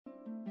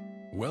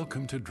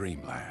Welcome to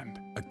Dreamland,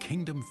 a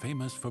kingdom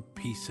famous for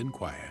peace and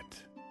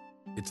quiet.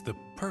 It's the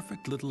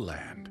perfect little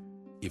land,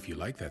 if you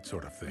like that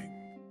sort of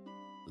thing.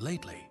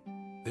 Lately,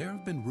 there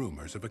have been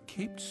rumors of a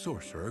caped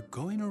sorcerer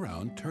going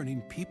around turning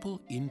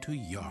people into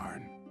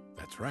yarn.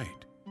 That's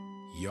right,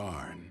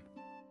 yarn.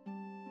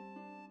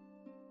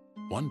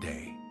 One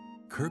day,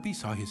 Kirby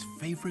saw his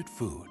favorite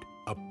food,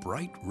 a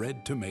bright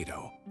red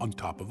tomato, on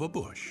top of a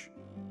bush.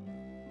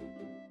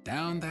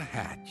 Down the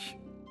hatch.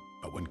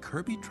 But when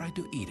Kirby tried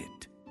to eat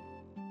it,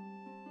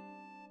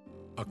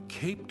 a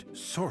caped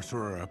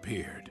sorcerer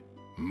appeared.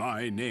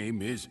 My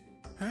name is...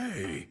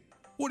 Hey,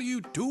 what are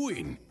you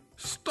doing?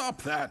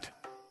 Stop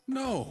that!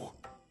 No,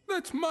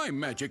 that's my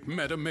magic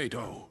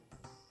metamato.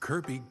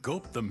 Kirby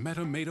gulped the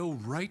metamato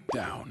right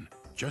down.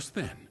 Just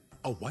then,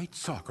 a white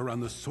sock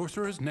around the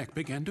sorcerer's neck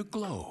began to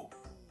glow.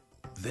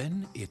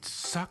 Then it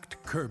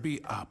sucked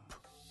Kirby up.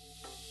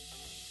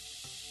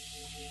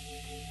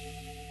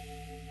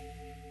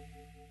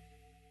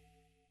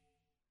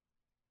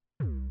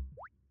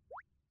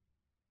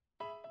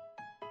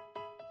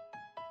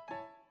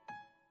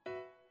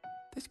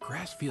 This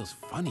grass feels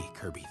funny,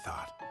 Kirby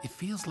thought. It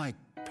feels like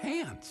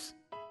pants.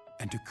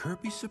 And to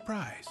Kirby's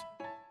surprise,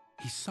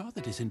 he saw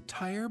that his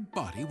entire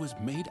body was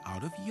made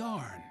out of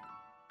yarn.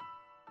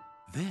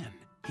 Then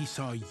he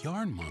saw a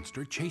yarn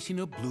monster chasing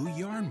a blue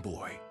yarn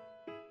boy.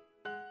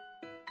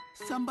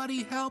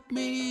 Somebody help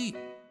me!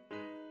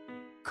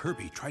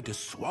 Kirby tried to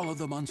swallow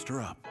the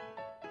monster up,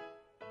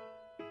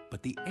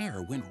 but the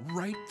air went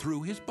right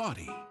through his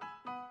body.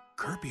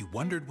 Kirby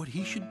wondered what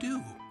he should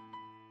do.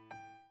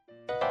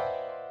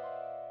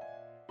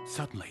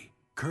 Suddenly,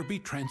 Kirby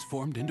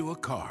transformed into a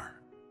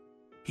car.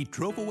 He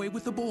drove away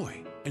with the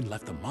boy and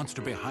left the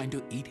monster behind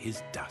to eat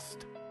his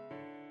dust.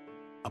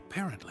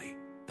 Apparently,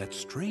 that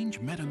strange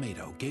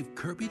metamato gave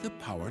Kirby the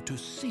power to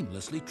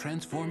seamlessly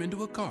transform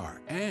into a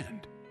car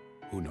and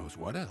who knows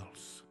what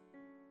else.